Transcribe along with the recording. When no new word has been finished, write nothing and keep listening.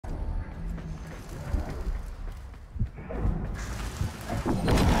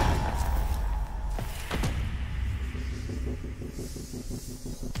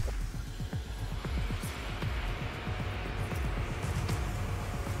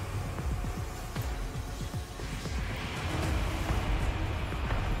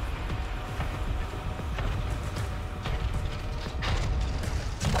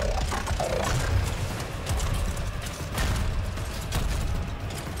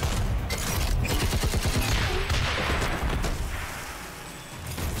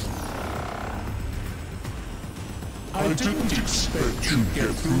I didn't expect you'd get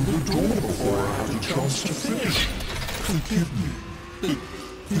through the door before I had a chance to finish. Forgive me.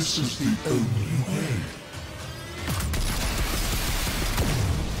 This is the only way.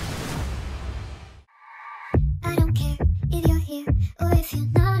 I don't care if you're here or if you're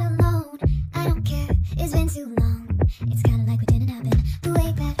not alone. I don't care, it's been too long. It's kinda like we didn't happen. The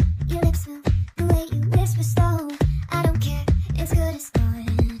way that your lips move, the way you whisper slow. I don't care, it's good as gone.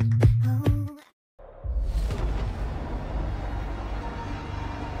 Oh.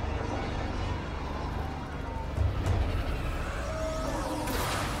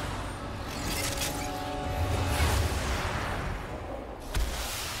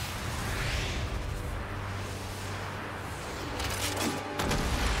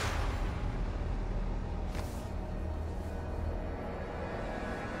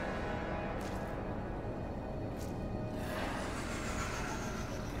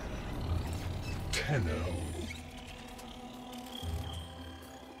 Tenno.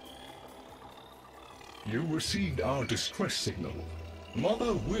 You received our distress signal.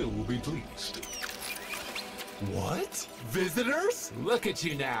 Mother will be pleased. What? Visitors? Look at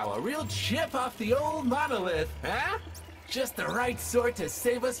you now, a real chip off the old monolith, huh? Just the right sort to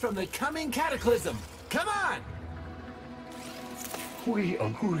save us from the coming cataclysm. Come on! We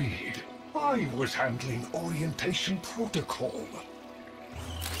agreed. I was handling orientation protocol.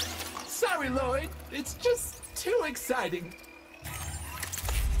 Sorry, Lloyd. It's just too exciting.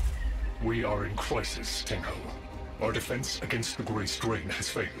 We are in crisis, Tenno. Our defense against the Grey Strain has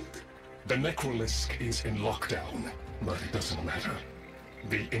failed. The Necrolisk is in lockdown, but it doesn't matter.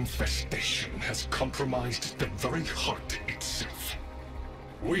 The infestation has compromised the very heart itself.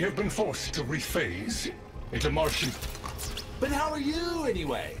 We have been forced to rephase into Martian... But how are you,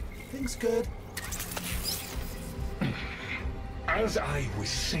 anyway? Things good? As I was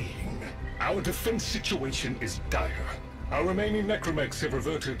saying, our defense situation is dire. Our remaining necromechs have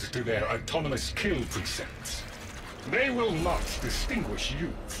reverted to their autonomous kill precepts. They will not distinguish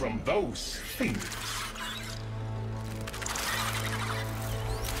you from those things.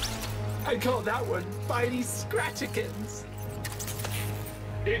 I call that one Bitey Scratchikins.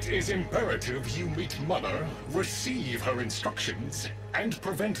 It is imperative you meet Mother, receive her instructions, and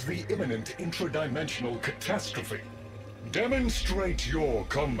prevent the imminent intradimensional catastrophe. Demonstrate your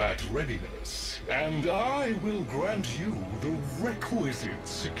combat readiness, and I will grant you the requisite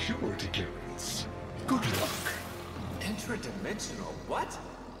security clearance. Good luck. Intradimensional what?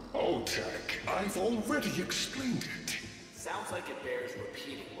 Oh, Tech, I've already explained it. Sounds like it bears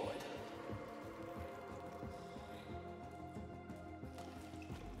repeating, Lloyd.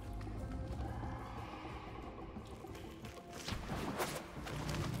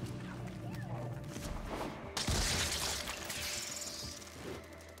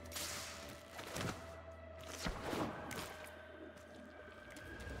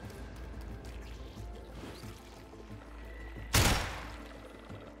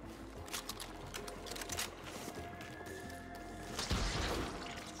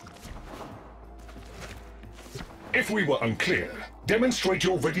 If we were unclear, demonstrate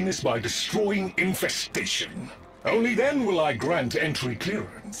your readiness by destroying Infestation. Only then will I grant entry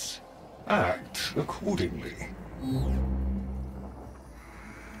clearance. Act accordingly.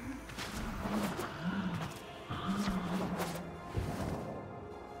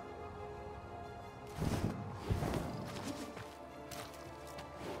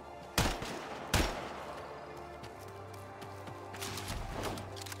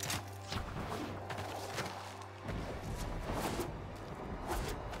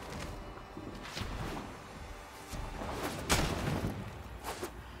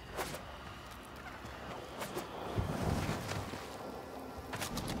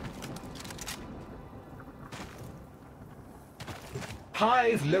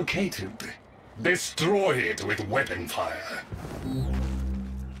 Hive located. Destroy it with weapon fire.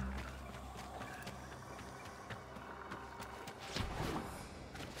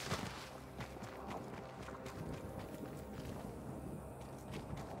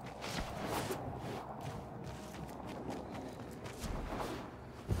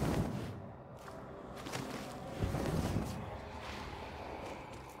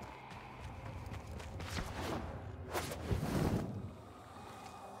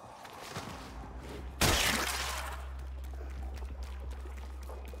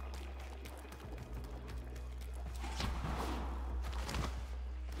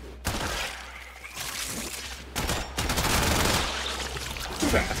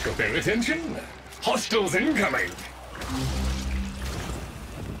 That got their attention. Hostiles incoming!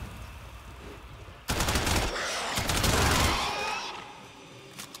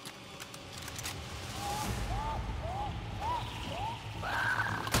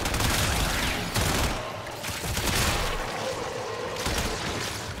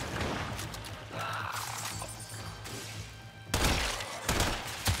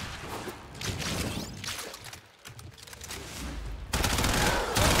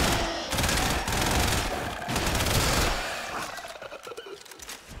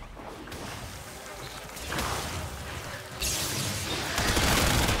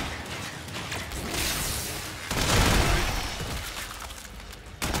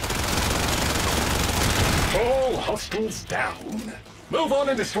 crystals down. Move on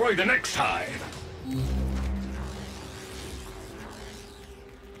and destroy the next hive.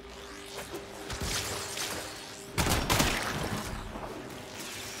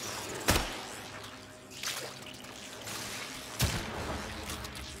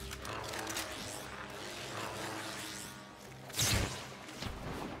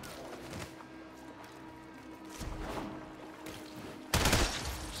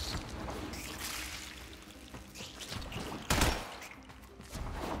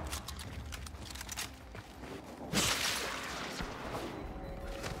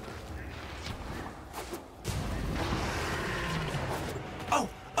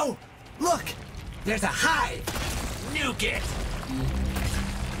 Oh, look! There's a hive! Nuke it!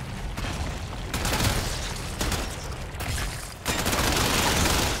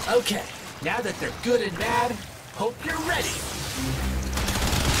 Okay, now that they're good and bad, hope you're ready!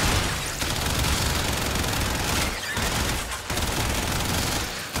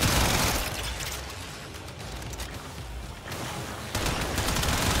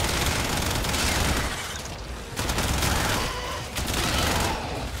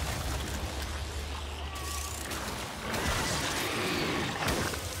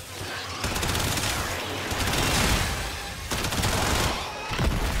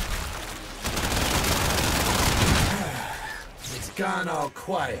 Gone all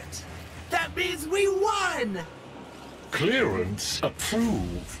quiet. That means we won! Clearance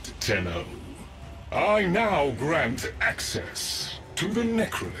approved, Tenno. I now grant access to the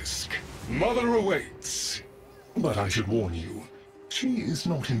Necrolisk. Mother awaits. But I should warn you, she is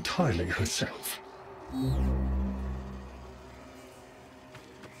not entirely herself.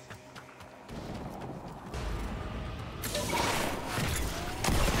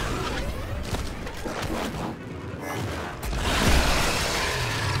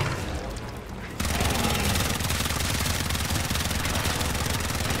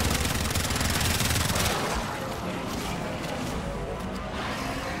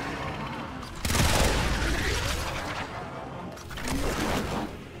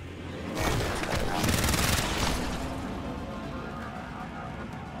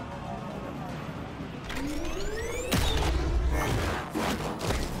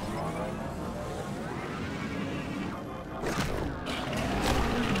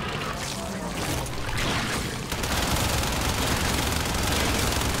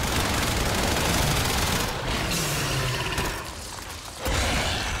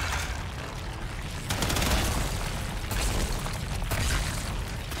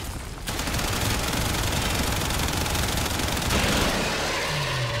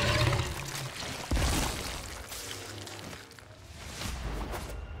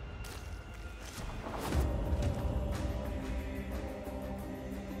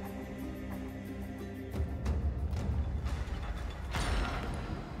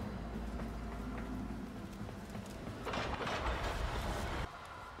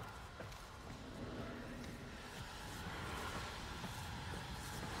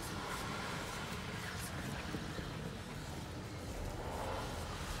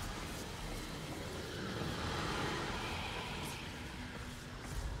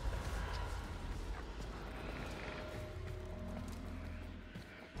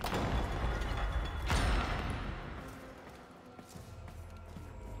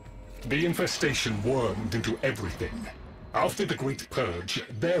 The infestation wormed into everything. After the Great Purge,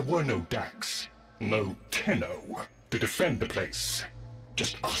 there were no Dax, no Tenno to defend the place.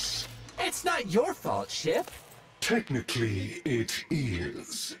 Just us. It's not your fault, Ship. Technically, it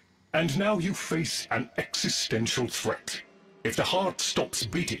is. And now you face an existential threat. If the heart stops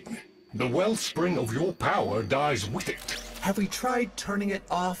beating, the wellspring of your power dies with it. Have we tried turning it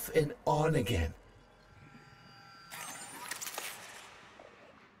off and on again?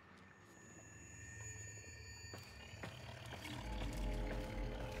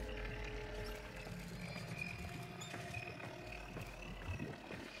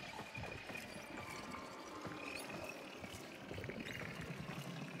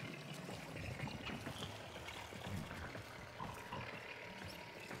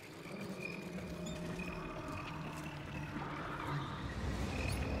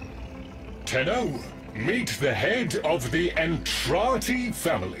 Tenno, meet the head of the Entrati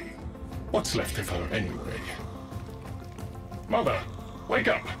family. What's left of her, anyway? Mother, wake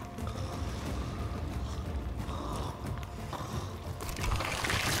up!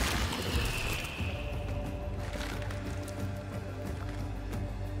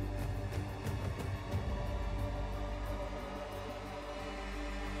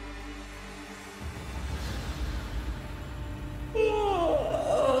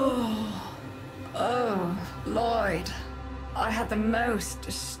 Lloyd. the most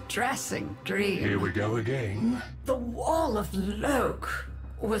distressing dream. Here we go again. The wall of Loke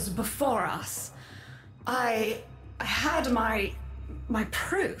was before us. I had my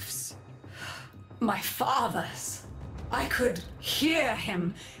proofs. My father's. I could hear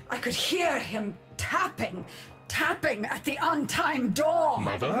him. I could hear him tapping at the untimed door.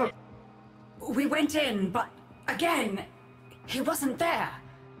 Mother? We went in, but again, he wasn't there.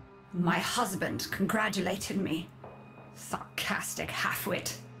 My husband congratulated me. Sarcastic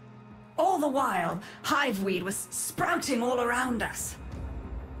halfwit. All the while, hiveweed was sprouting all around us.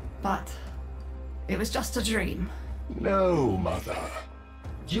 But it was just a dream. No, Mother.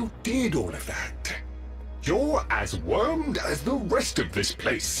 You did all of that. You're as wormed as the rest of this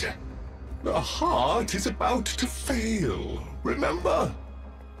place. The heart is about to fail, remember?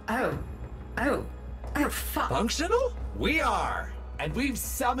 Oh, fuck. Functional? We are! And we've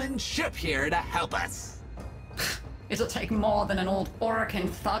summoned Ship here to help us. It'll take more than an old Orokin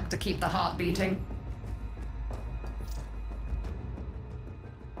thug to keep the heart beating.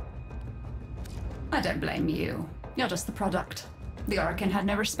 I don't blame you. You're just the product. The Orokin had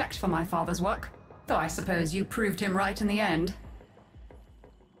no respect for my father's work, though I suppose you proved him right in the end.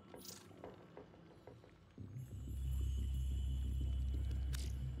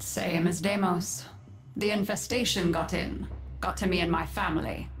 Same as Deimos. The infestation got in. Got to me and my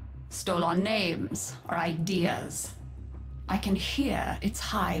family. Stole our names, our ideas. I can hear its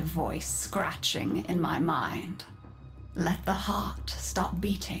high voice scratching in my mind. Let the heart stop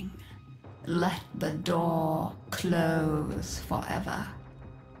beating. Let the door close forever.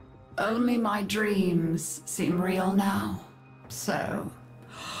 Only my dreams seem real now. So...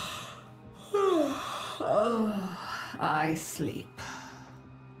 oh, I sleep.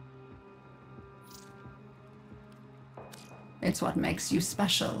 It's what makes you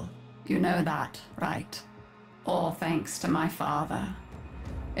special. You know that, right? All thanks to my father.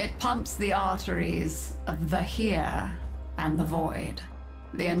 It pumps the arteries of the here and the void.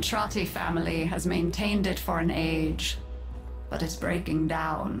 The Entrati family has maintained it for an age, but it's breaking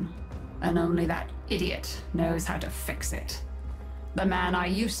down, and only that idiot knows how to fix it. The man I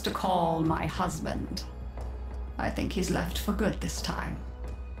used to call my husband. I think he's left for good this time.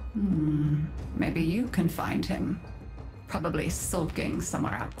 Maybe you can find him. Probably sulking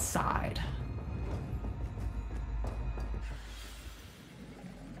somewhere outside.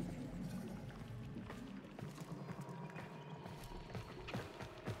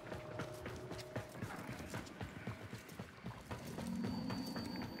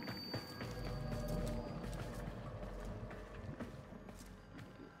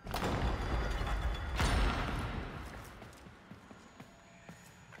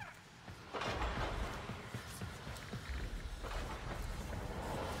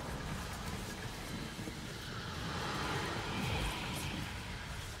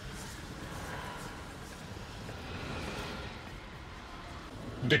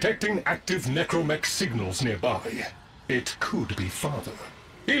 Detecting active necromech signals nearby. It could be Father.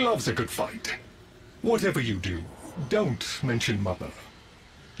 He loves a good fight. Whatever you do, don't mention Mother.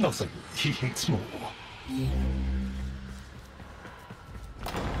 Nothing he hates more.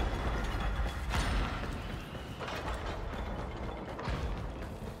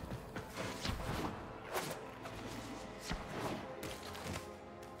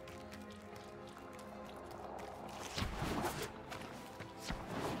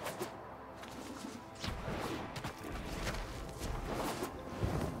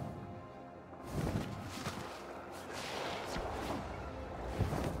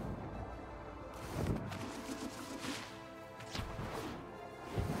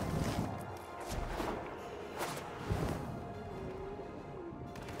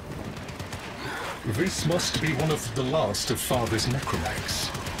 This must be one of the last of Father's necromechs.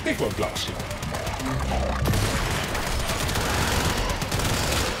 It won't last long.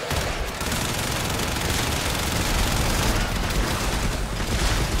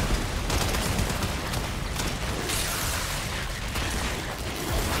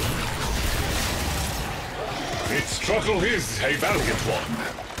 Its struggle is a valiant one,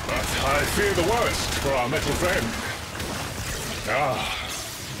 but I fear the worst for our metal friend.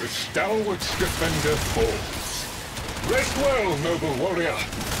 The stalwart defender falls. Rest well, noble warrior.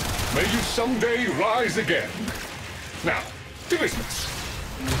 May you someday rise again. Now, to business.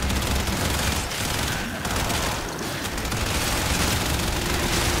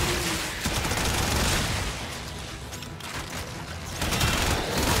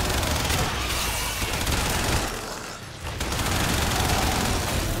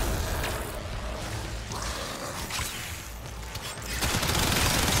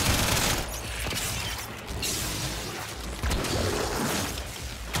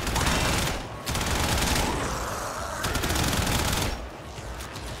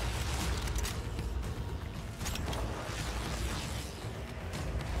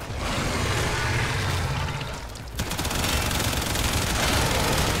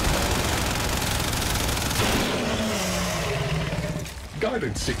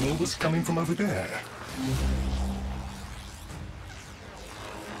 guidance signal was coming from over there.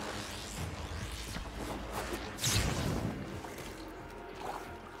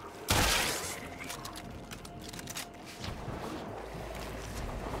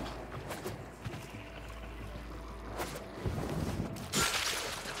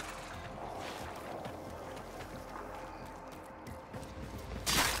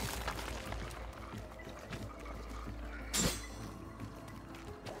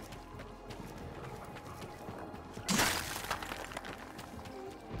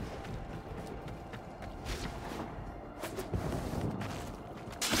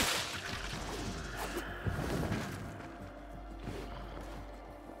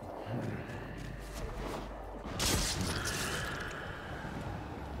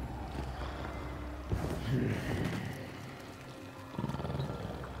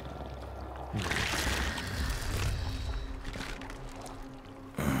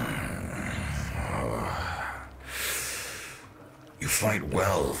 You fight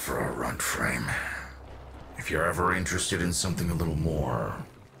well for a runt frame. If you're ever interested in something a little more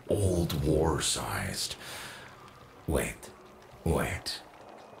old war-sized. Wait.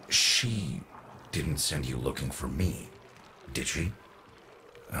 She didn't send you looking for me, did she?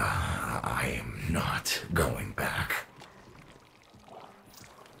 I am not going back.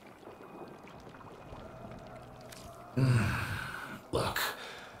 Look,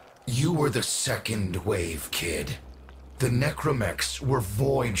 you were the second wave, kid. The necromechs were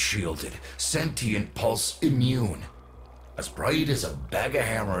void-shielded, sentient pulse immune. As bright as a bag of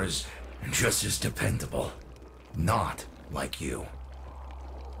hammers, and just as dependable. Not like you.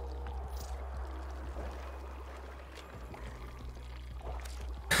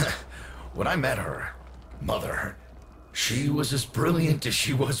 When I met her, Mother, she was as brilliant as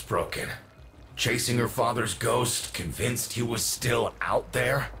she was broken. Chasing her father's ghost, convinced he was still out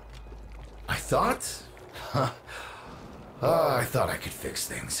there. I thought I could fix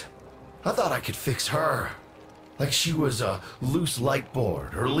things. I thought I could fix her. Like she was a loose light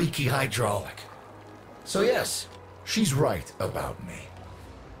board or leaky hydraulic. So yes, she's right about me.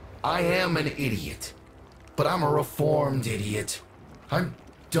 I am an idiot, but I'm a reformed idiot. I'm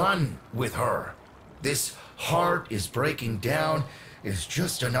done with her. This heart is breaking down is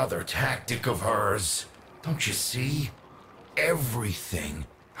just another tactic of hers. Don't you see? Everything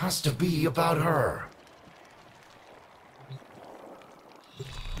has to be about her.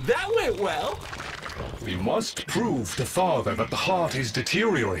 That went well. We must prove to Father that the heart is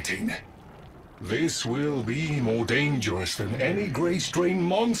deteriorating. This will be more dangerous than any Grey Strain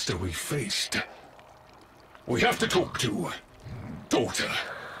monster we've faced. We have to talk to Daughter.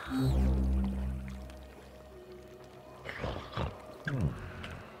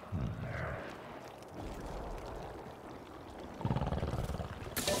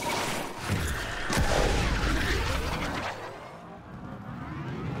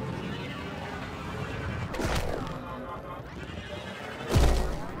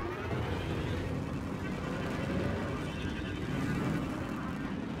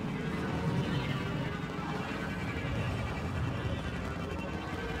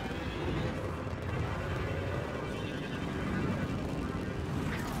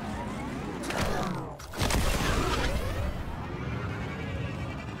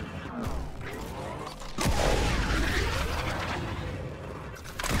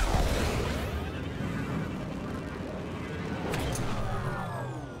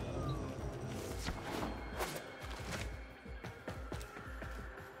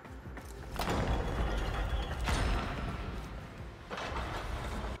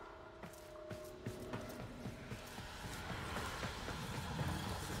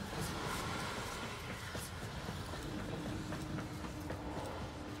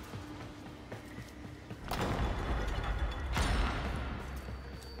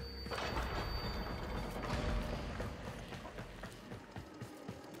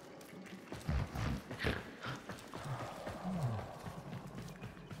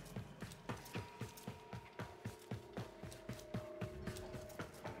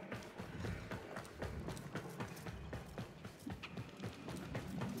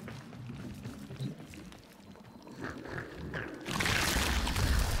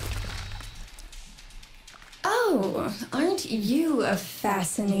 Oh, aren't you a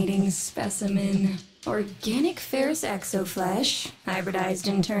fascinating specimen? Organic ferrous exoflesh, hybridized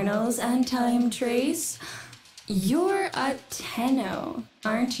internals, and time trace. You're a Tenno,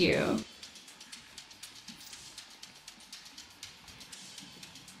 aren't you?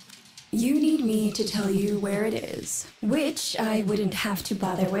 You need me to tell you where it is, which I wouldn't have to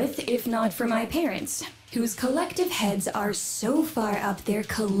bother with if not for my parents, whose collective heads are so far up their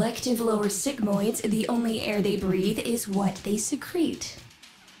collective lower sigmoids, the only air they breathe is what they secrete.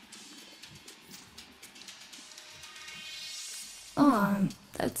 Aw,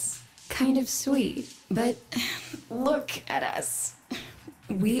 that's kind of sweet, but look at us.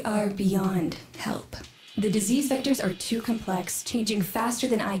 We are beyond help. The disease vectors are too complex, changing faster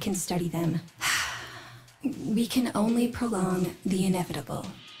than I can study them. We can only prolong the inevitable.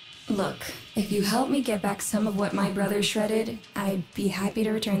 Look, if you help me get back some of what my brother shredded, I'd be happy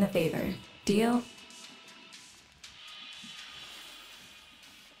to return the favor. Deal?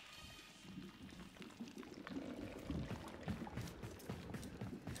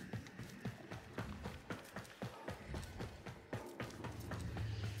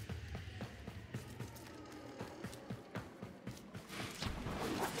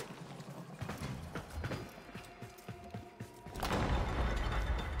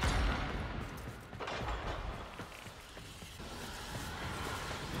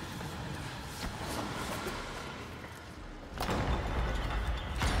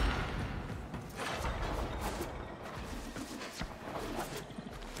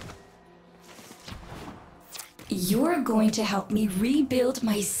 You're going to help me rebuild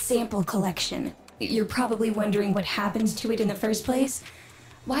my sample collection. You're probably wondering what happens to it in the first place.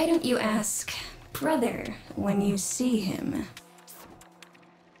 Why don't you ask brother when you see him?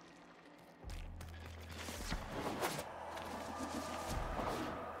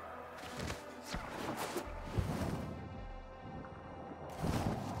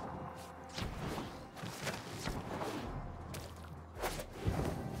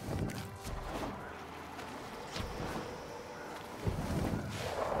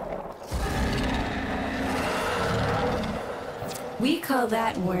 We call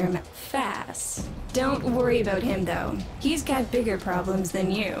that worm Fass. Don't worry about him, though. He's got bigger problems than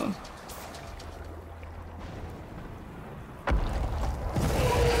you.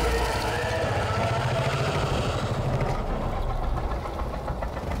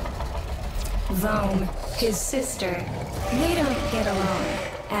 Vome, his sister, they don't get along,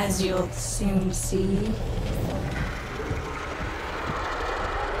 as you'll soon see.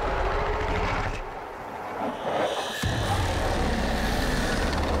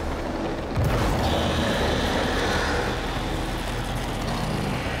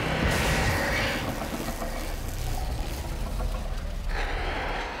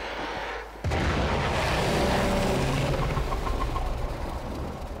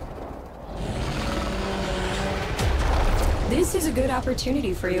 This is a good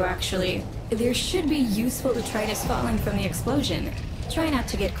opportunity for you, actually. There should be useful detritus falling from the explosion. Try not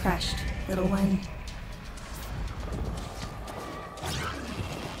to get crushed, little one.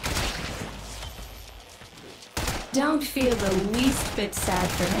 Don't feel the least bit sad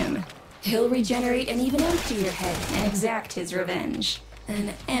for him. He'll regenerate and even empty your head and exact his revenge.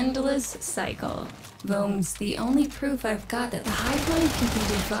 An endless cycle. Vome's the only proof I've got that the hive mind can be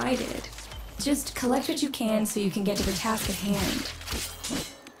divided. Just collect what you can so you can get to the task at hand.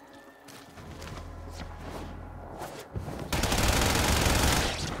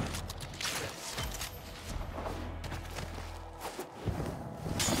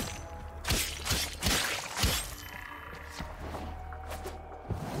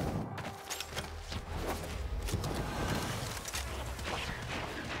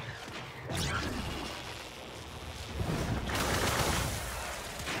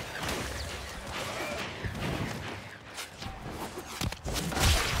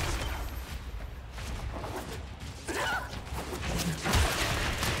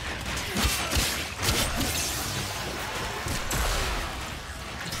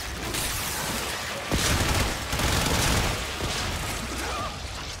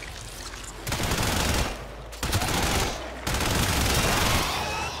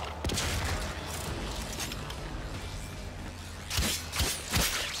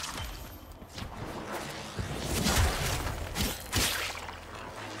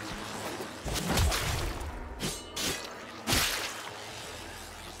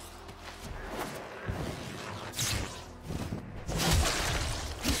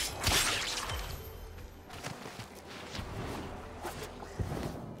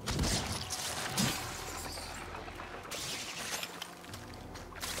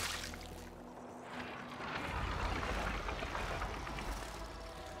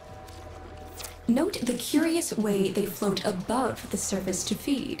 Note the curious way they float above the surface to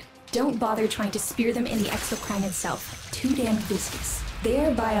feed. Don't bother trying to spear them in the exocrine itself. Too damn viscous.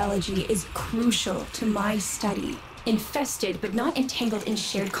 Their biology is crucial to my study. Infested, but not entangled in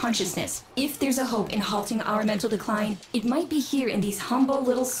shared consciousness. If there's a hope in halting our mental decline, it might be here in these humble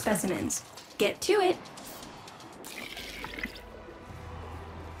little specimens. Get to it!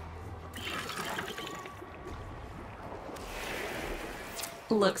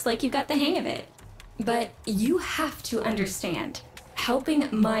 Looks like you got the hang of it. But you have to understand, helping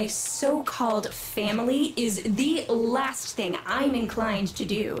my so-called family is the last thing I'm inclined to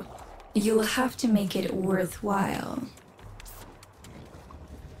do. You'll have to make it worthwhile.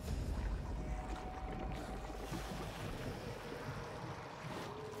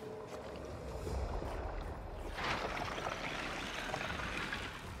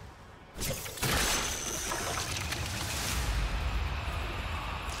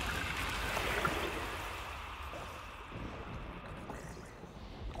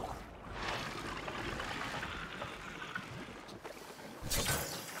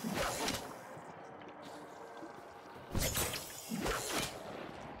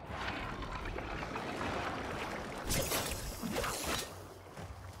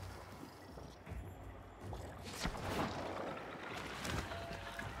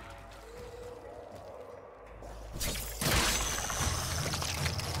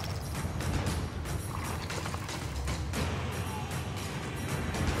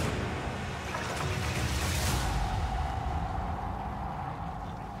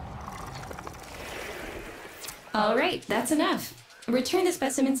 All right, that's enough. Return the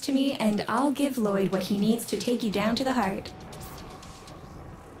specimens to me, and I'll give Lloyd what he needs to take you down to the heart.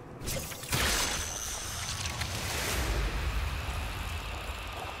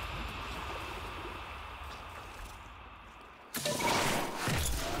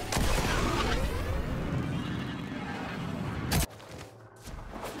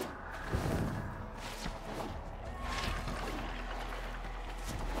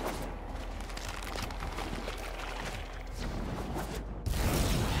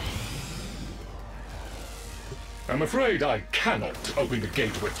 I'm afraid I cannot open the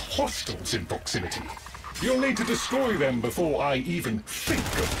gate with hostiles in proximity. You'll need to destroy them before I even think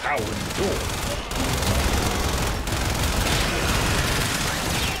of powering the door.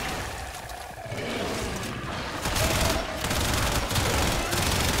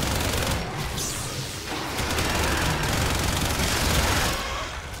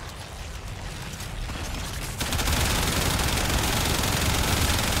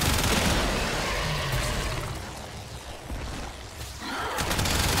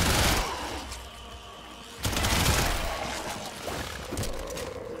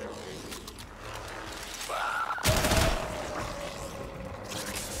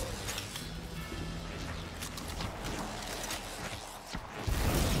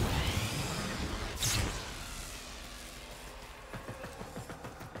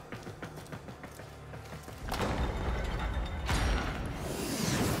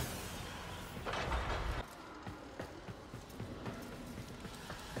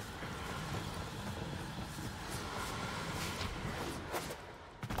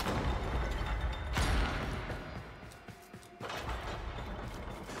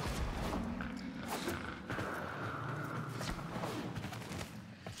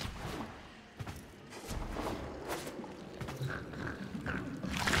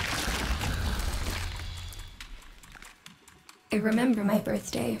 I remember my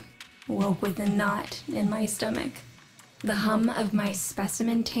birthday, woke with a knot in my stomach. The hum of my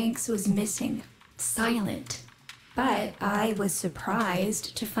specimen tanks was missing, silent. But I was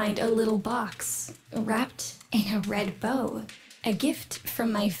surprised to find a little box wrapped in a red bow, a gift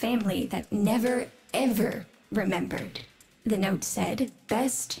from my family that never, ever remembered. The note said,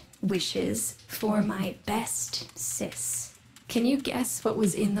 "Best wishes for my best sis." Can you guess what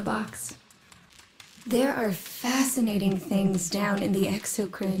was in the box? There are fascinating things down in the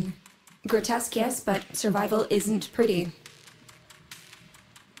exocrine. Grotesque, yes, but survival isn't pretty.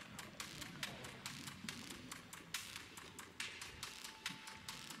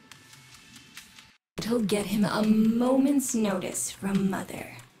 It'll get him a moment's notice from Mother.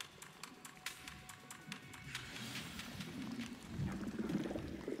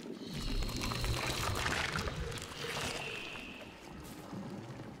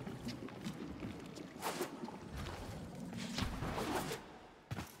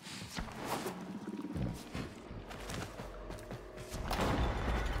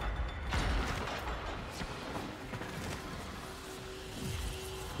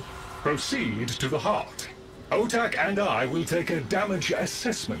 Proceed to the heart. Otak and I will take a damage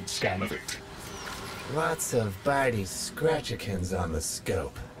assessment scan of it. Lots of bitey scratchikins on the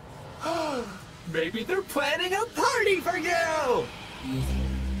scope. Maybe they're planning a party for you!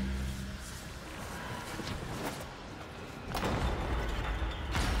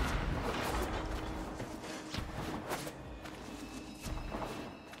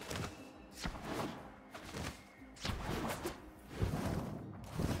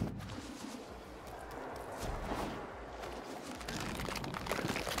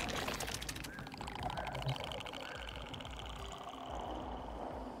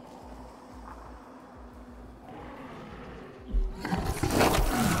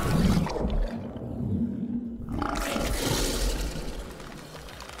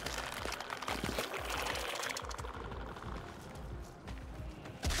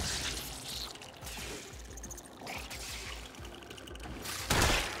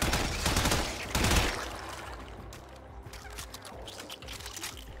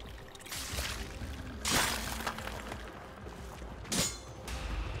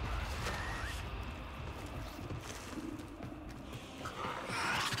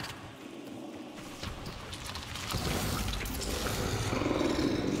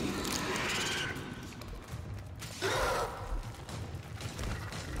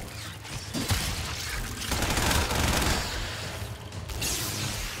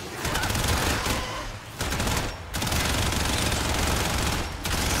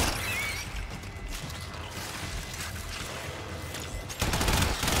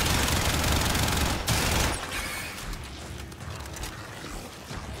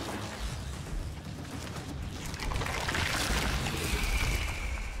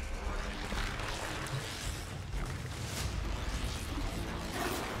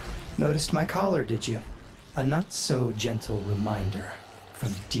 Noticed my collar, did you? A not-so-gentle reminder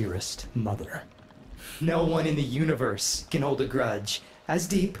from dearest mother. No one in the universe can hold a grudge as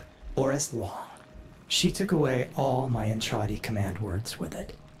deep or as long. She took away all my Entrati command words with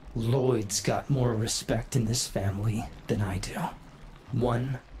it. Lloyd's got more respect in this family than I do.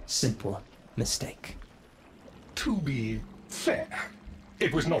 One simple mistake. To be fair,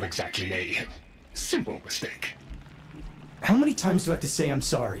 it was not exactly a simple mistake. How many times do I have to say I'm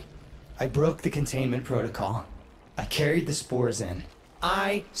sorry? I broke the containment protocol. I carried the spores in.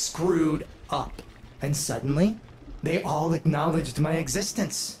 I screwed up. And suddenly, they all acknowledged my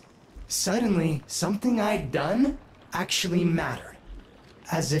existence. Suddenly, something I'd done actually mattered.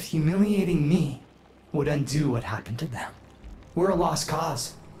 As if humiliating me would undo what happened to them. We're a lost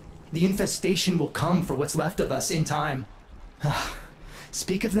cause. The infestation will come for what's left of us in time.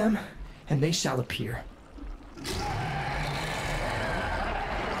 Speak of them, and they shall appear.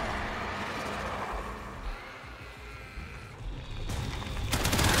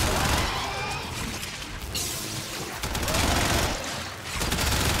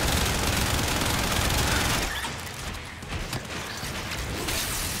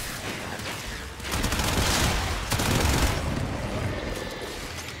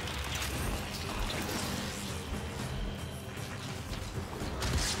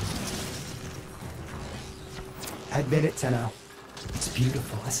 Admit it, Tenno. It's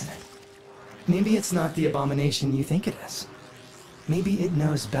beautiful, isn't it? Maybe it's not the abomination you think it is. Maybe it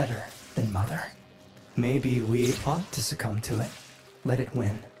knows better than Mother. Maybe we ought to succumb to it. Let it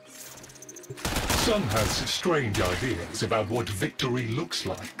win. Sun has strange ideas about what victory looks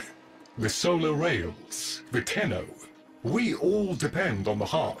like. The solar rails, the Tenno. We all depend on the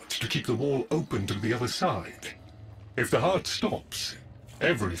heart to keep the wall open to the other side. If the heart stops,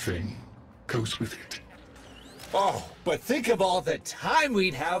 everything goes with it. Oh, but think of all the time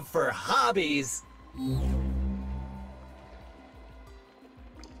we'd have for hobbies.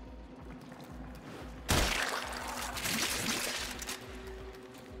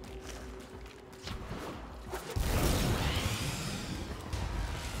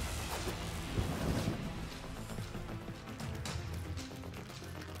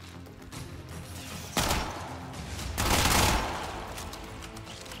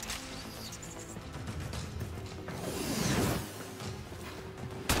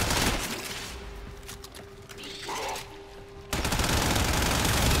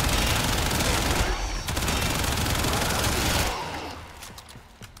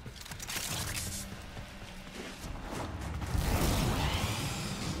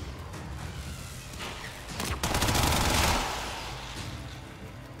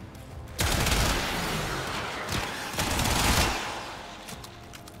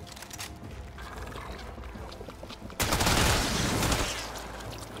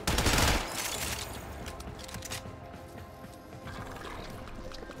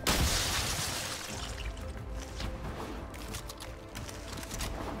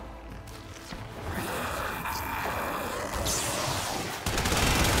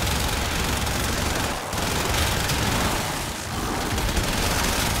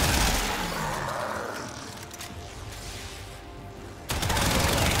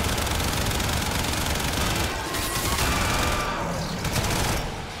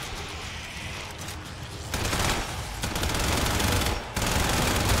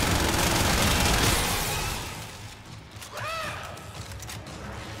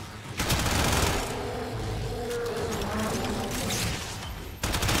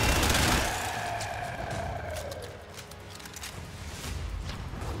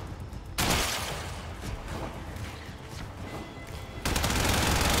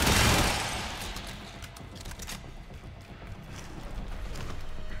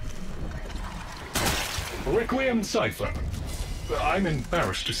 Requiem Cipher. I'm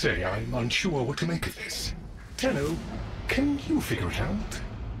embarrassed to say I'm unsure what to make of this. Tenno, can you figure it out?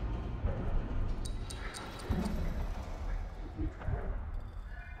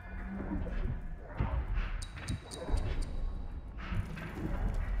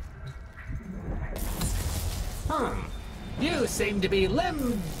 You seem to be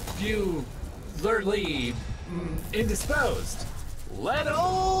indisposed. Let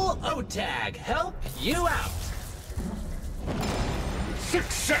old Otag help you out.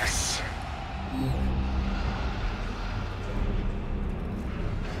 Success!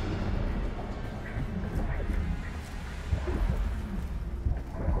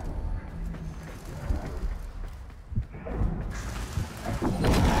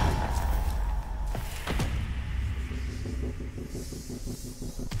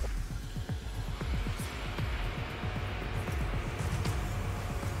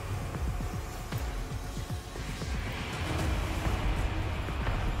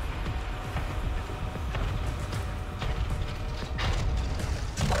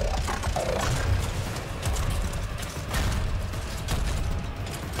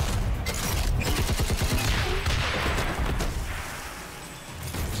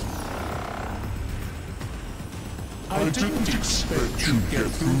 I didn't expect you'd get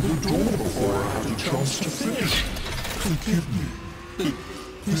through the door before I had a chance to finish. Forgive me, but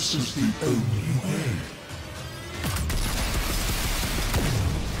this is the only way.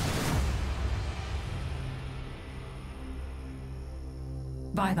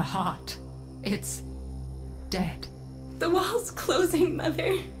 By the heart, it's dead. The wall's closing,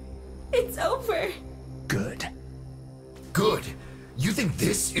 Mother. It's over. Good. Good? You think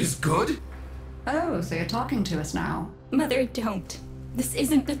this is good? Oh, so you're talking to us now. Mother, don't. This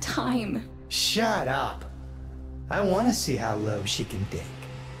isn't the time. Shut up. I want to see how low she can dig.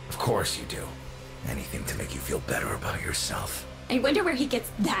 Of course you do. Anything to make you feel better about yourself. I wonder where he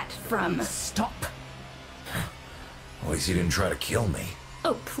gets that from. Stop. At least you didn't try to kill me.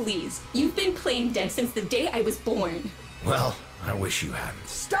 Oh, please. You've been playing dead since the day I was born. Well, I wish you hadn't.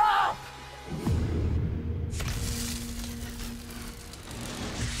 Stop!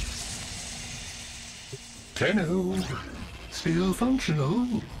 Tenno, still functional.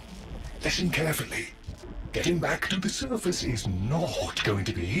 Listen carefully. Getting back to the surface is not going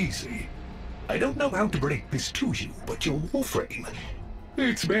to be easy. I don't know how to break this to you, but your Warframe,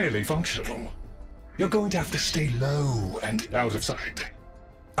 it's barely functional. You're going to have to stay low and out of sight.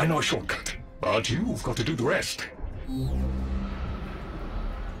 I know a shortcut, but you've got to do the rest.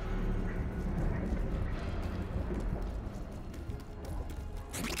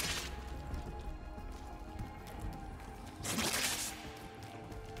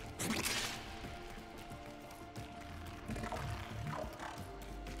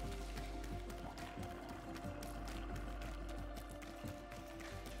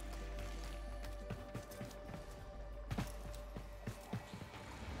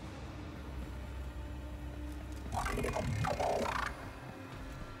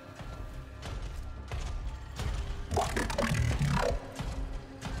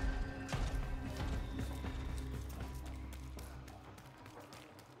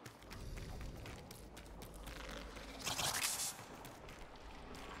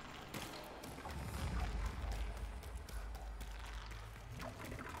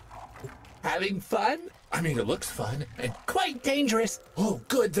 Having fun? I mean, it looks fun and quite dangerous. Oh,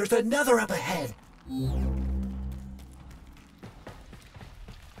 good, there's another up ahead.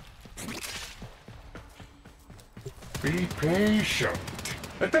 Be patient.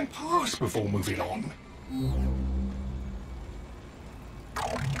 Let them pass before moving on.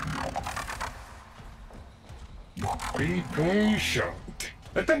 Be patient.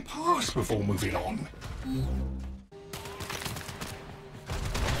 Let them pass before moving on.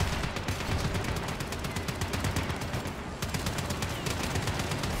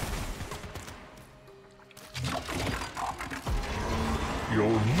 You're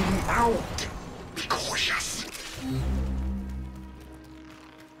nearly out. Be cautious.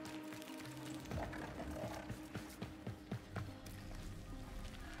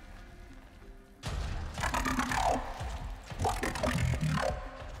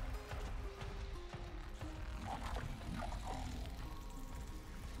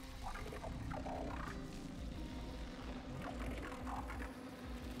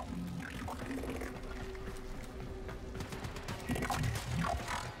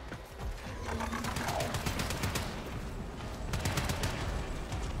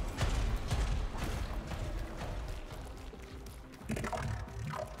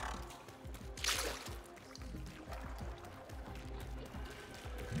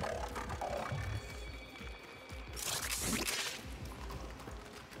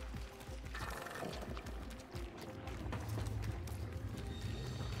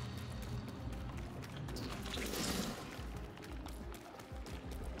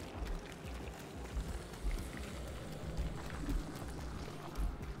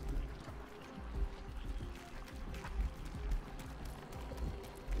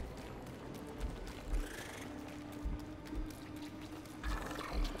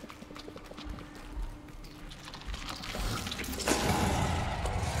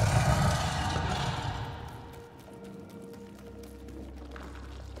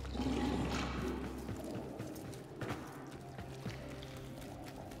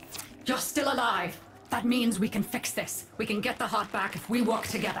 You're still alive. That means we can fix this. We can get the heart back if we work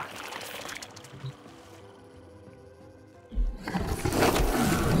together.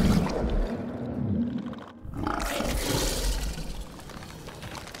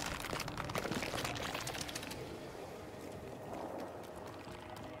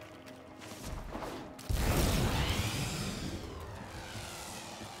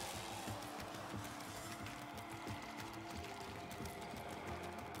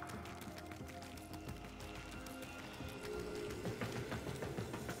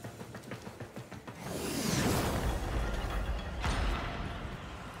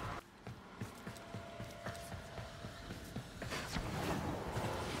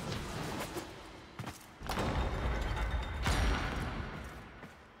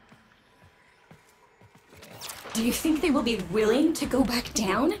 Do you think they will be willing to go back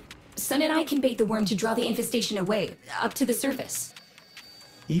down? Sun and I can bait the worm to draw the infestation away, up to the surface.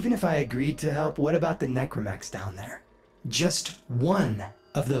 Even if I agreed to help, what about the necromechs down there? Just one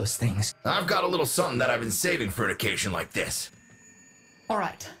of those things. I've got a little something that I've been saving for an occasion like this. All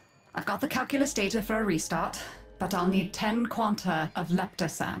right. I've got the calculus data for a restart, but I'll need 10 quanta of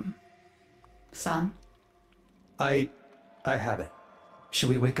leptosam. Son? I have it. Shall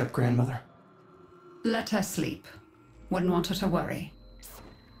we wake up grandmother? Let her sleep. Wouldn't want her to worry.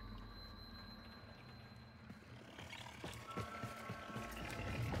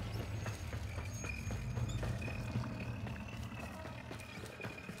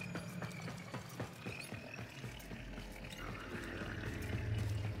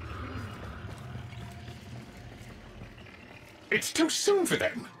 It's too soon for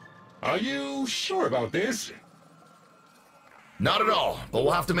them. Are you sure about this? Not at all, but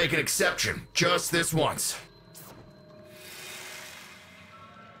we'll have to make an exception. Just this once.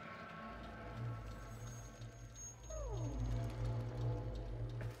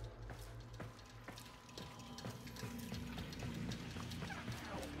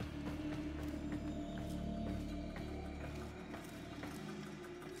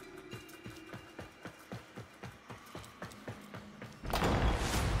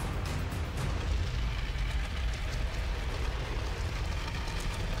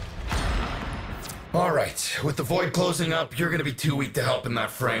 Alright, with the void closing up, you're gonna be too weak to help in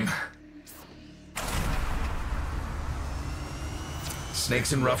that frame.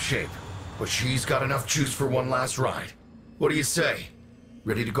 Snake's in rough shape, but she's got enough juice for one last ride. What do you say?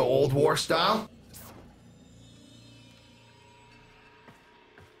 Ready to go old war style?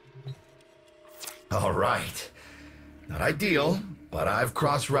 Alright. Not ideal, but I've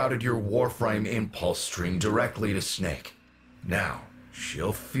cross-routed your Warframe impulse stream directly to Snake. Now,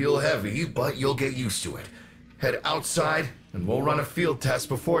 she'll feel heavy, but you'll get used to it. Head outside, and we'll run a field test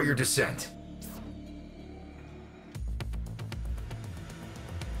before your descent.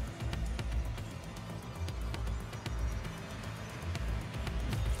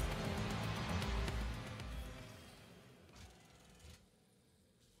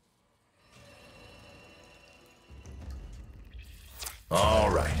 All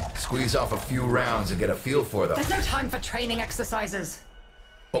right, squeeze off a few rounds and get a feel for them. There's no time for training exercises.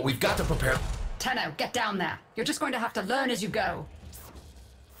 But we've got to prepare. Tenno, get down there. You're just going to have to learn as you go.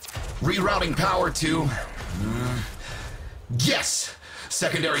 Rerouting power to... Yes!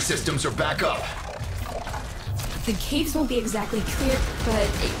 Secondary systems are back up. The caves won't be exactly clear, but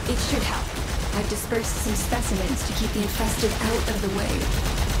it should help. I've dispersed some specimens to keep the infested out of the way.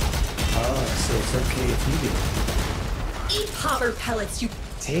 Oh, so it's okay if you do. Eat popper pellets, you...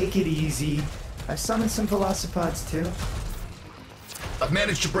 Take it easy. I've summoned some velocipods too. I've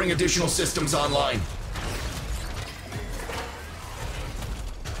managed to bring additional systems online.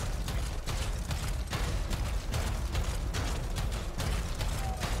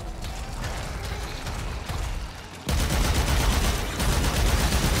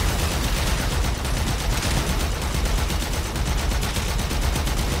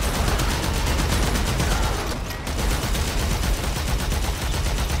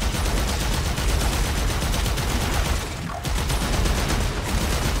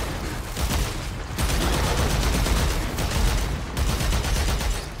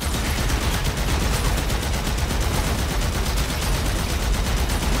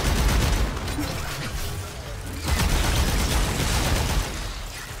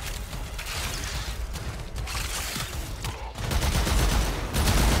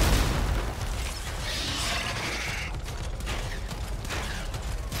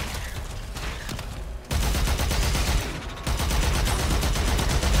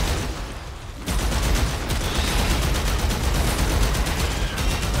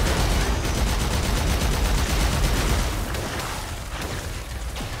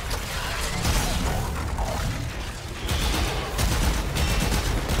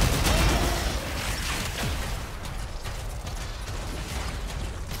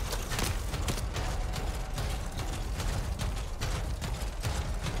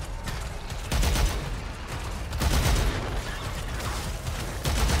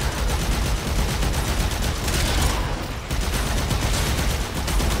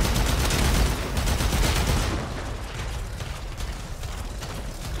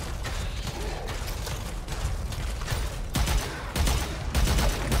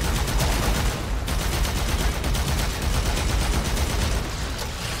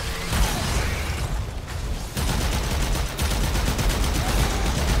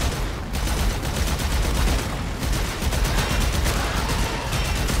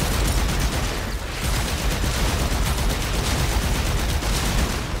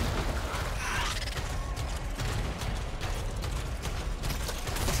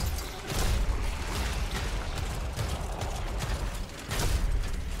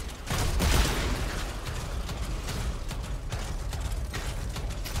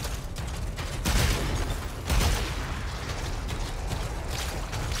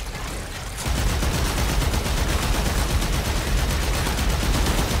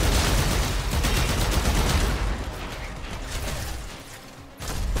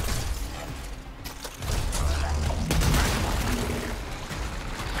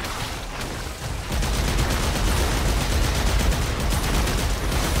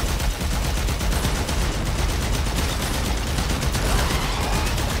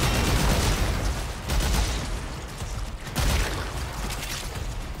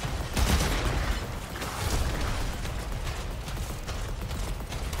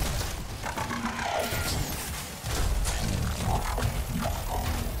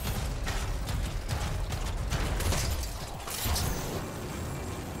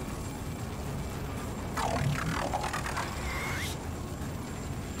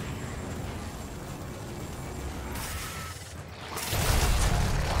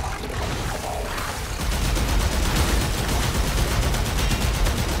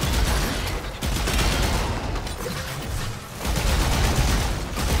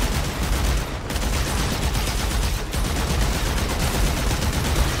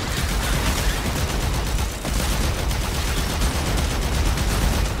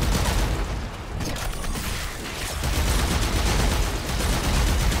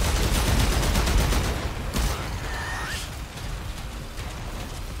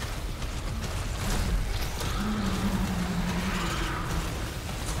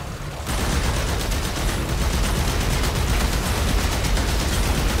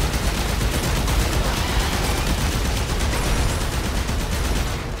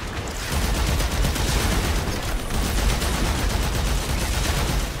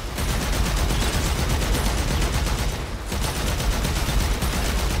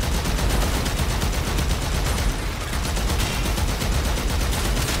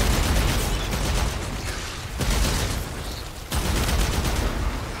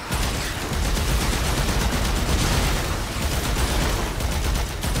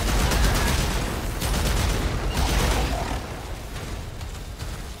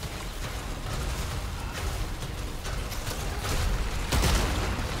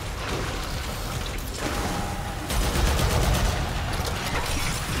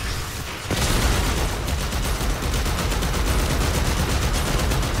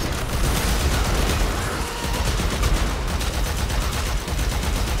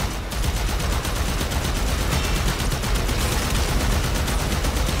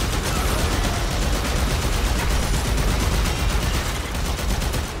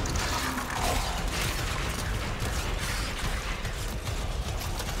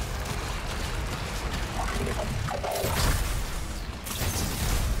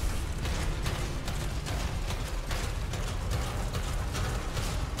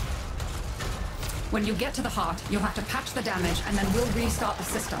 When you get to the heart, you'll have to patch the damage, and then we'll restart the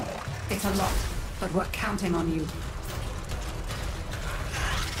system. It's a lot, but we're counting on you.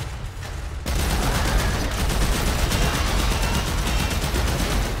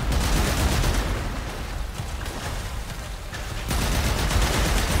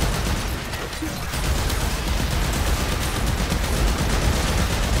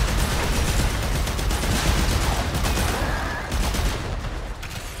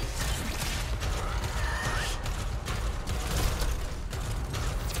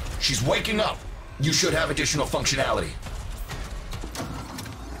 She's waking up. You should have additional functionality.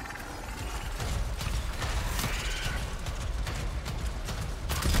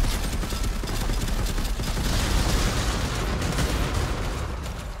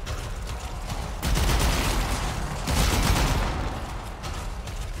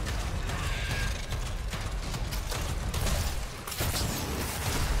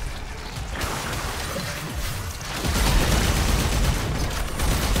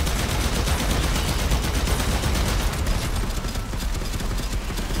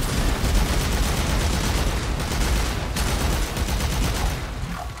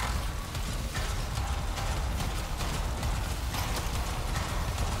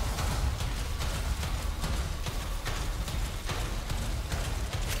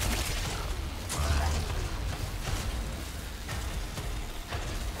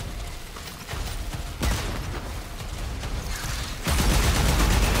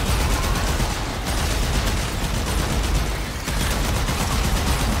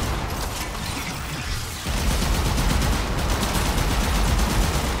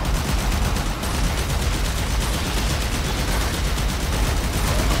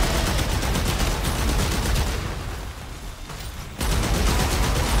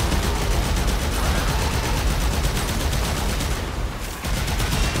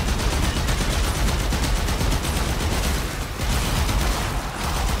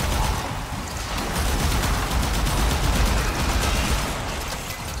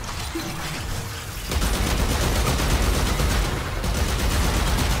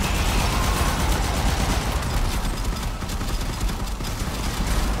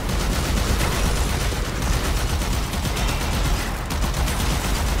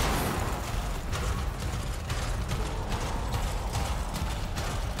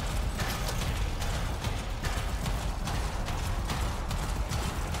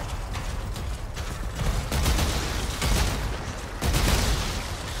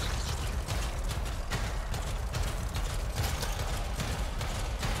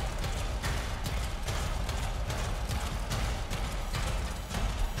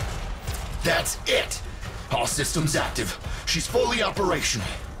 That's it! All systems active. She's fully operational.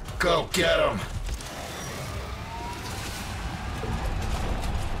 Go get him!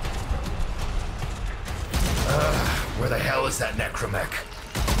 Where the hell is that necromech?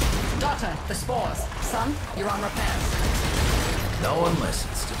 Daughter, the spores. Son, you're on repairs. No one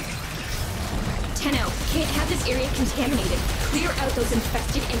listens to me. Tenno, can't have this area contaminated. Clear out those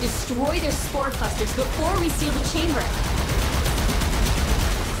infested and destroy their spore clusters before we seal the chamber.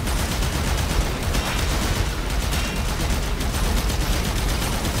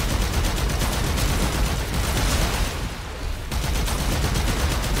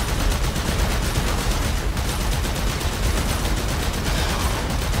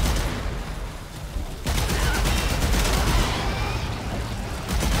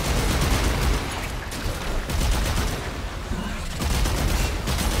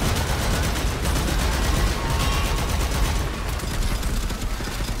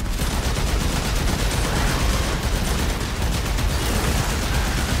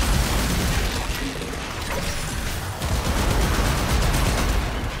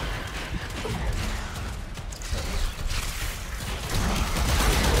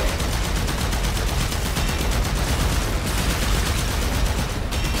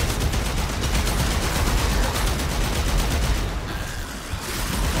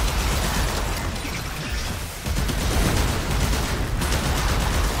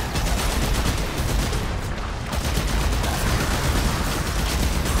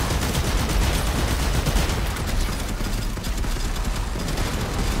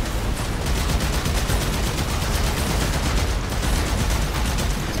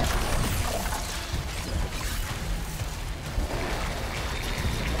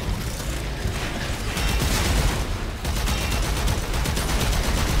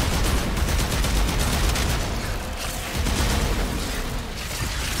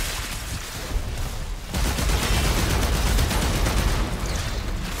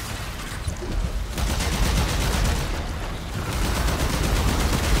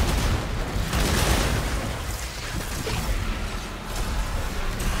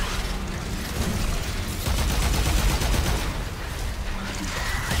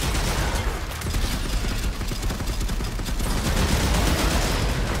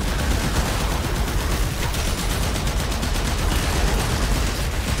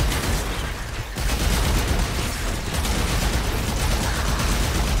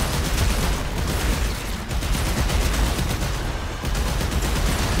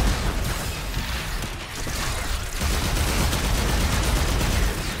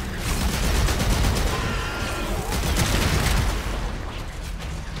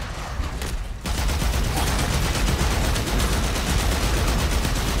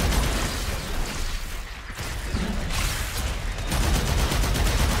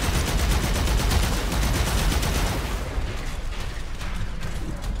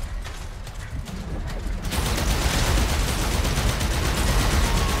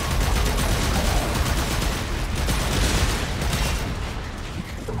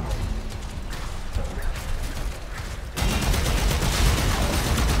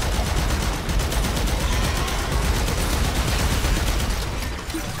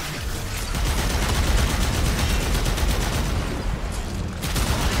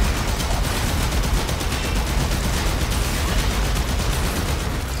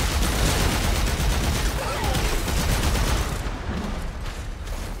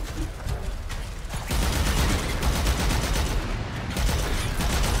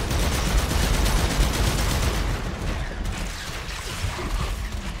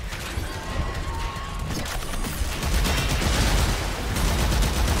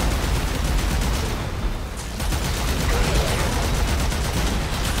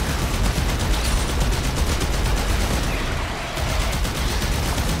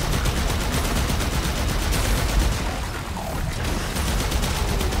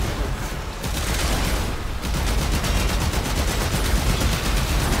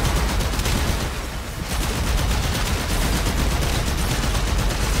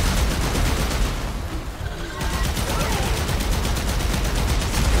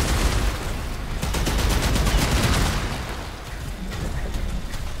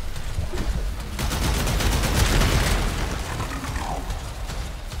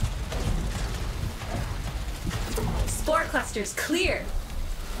 clusters clear.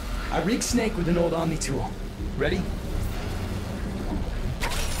 I rigged Snake with an old Omni tool. Ready?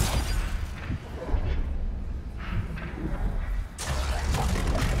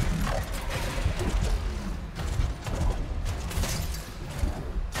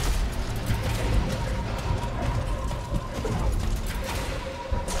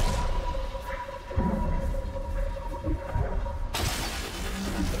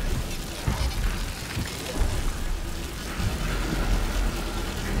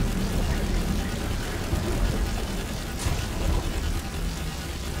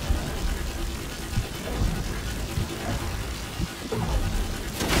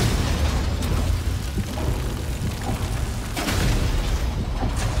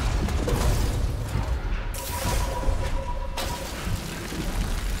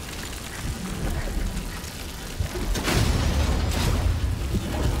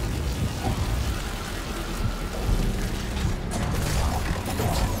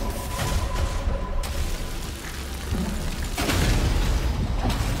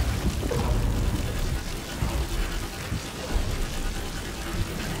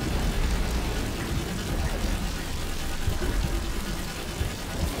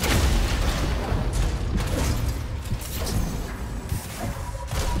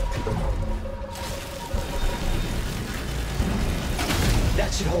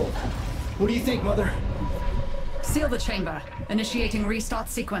 That should hold. What do you think, Mother? Seal the chamber. Initiating restart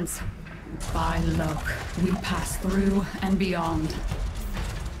sequence. By Loke, we pass through and beyond.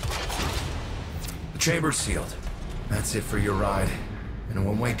 The chamber's sealed. That's it for your ride. And a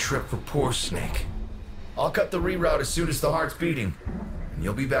one-way trip for poor Snake. I'll cut the reroute as soon as the heart's beating. And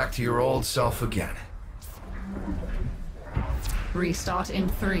you'll be back to your old self again. Restart in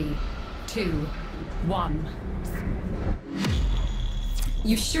 3, 2, 1.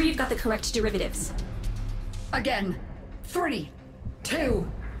 You sure you've got the correct derivatives? Again. 3,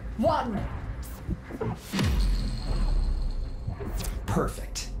 2, 1.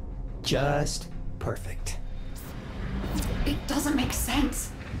 Perfect. Just perfect. It doesn't make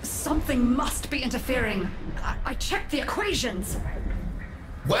sense. Something must be interfering. I checked the equations.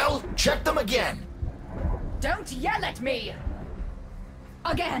 Well, check them again! Don't yell at me!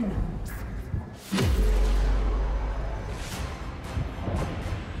 Again!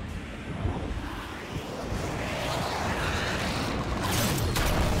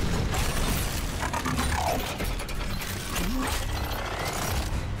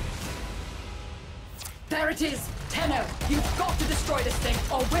 There it is! Tenno, you've got to destroy this thing,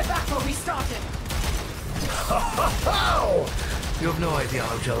 or we're back where we started! Ho! You have no idea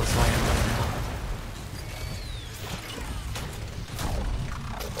how jealous I am right now.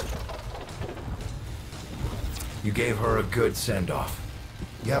 You gave her a good send-off.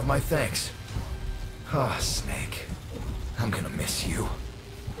 You have my thanks. Ah, Snake. I'm gonna miss you.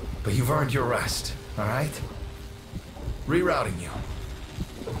 But you've earned your rest, alright? Rerouting you.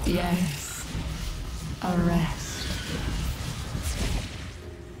 Yes. A rest.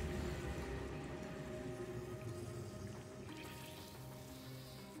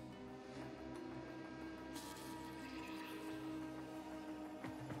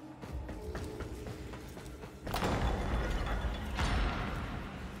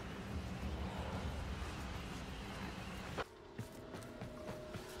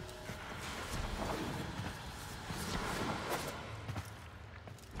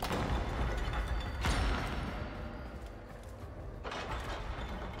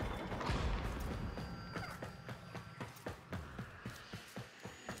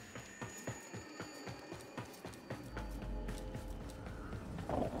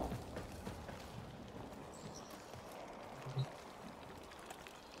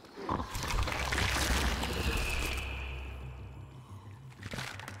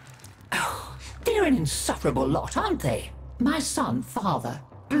 They're an insufferable lot, aren't they? My son, father,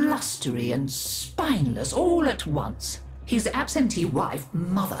 blustery and spineless all at once. His absentee wife,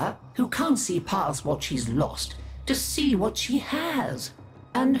 mother, who can't see past what she's lost to see what she has.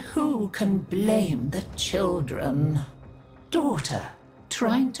 And who can blame the children? Daughter,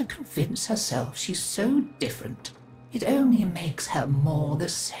 trying to convince herself she's so different. It only makes her more the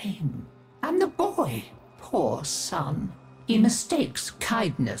same. And the boy, poor son. He mistakes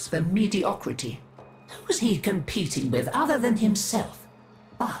kindness for mediocrity. Who's he competing with other than himself?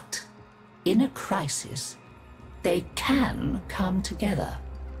 But in a crisis, they can come together.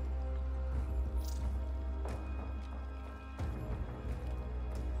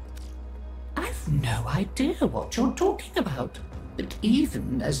 I've no idea what you're talking about. But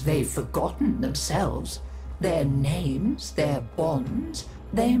even as they've forgotten themselves, their names, their bonds,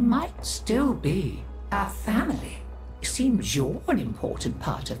 they might still be a family. Seems you're an important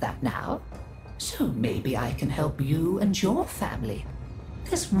part of that now. So maybe I can help you and your family.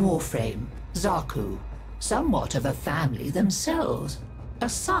 This Warframe, Zaku, somewhat of a family themselves. A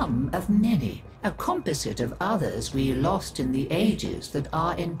sum of many, a composite of others we lost in the ages that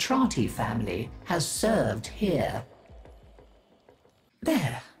our Entrati family has served here.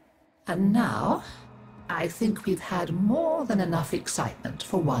 There. And now, I think we've had more than enough excitement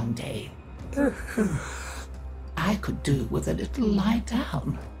for one day. I could do with a little lie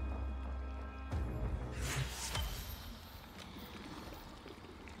down.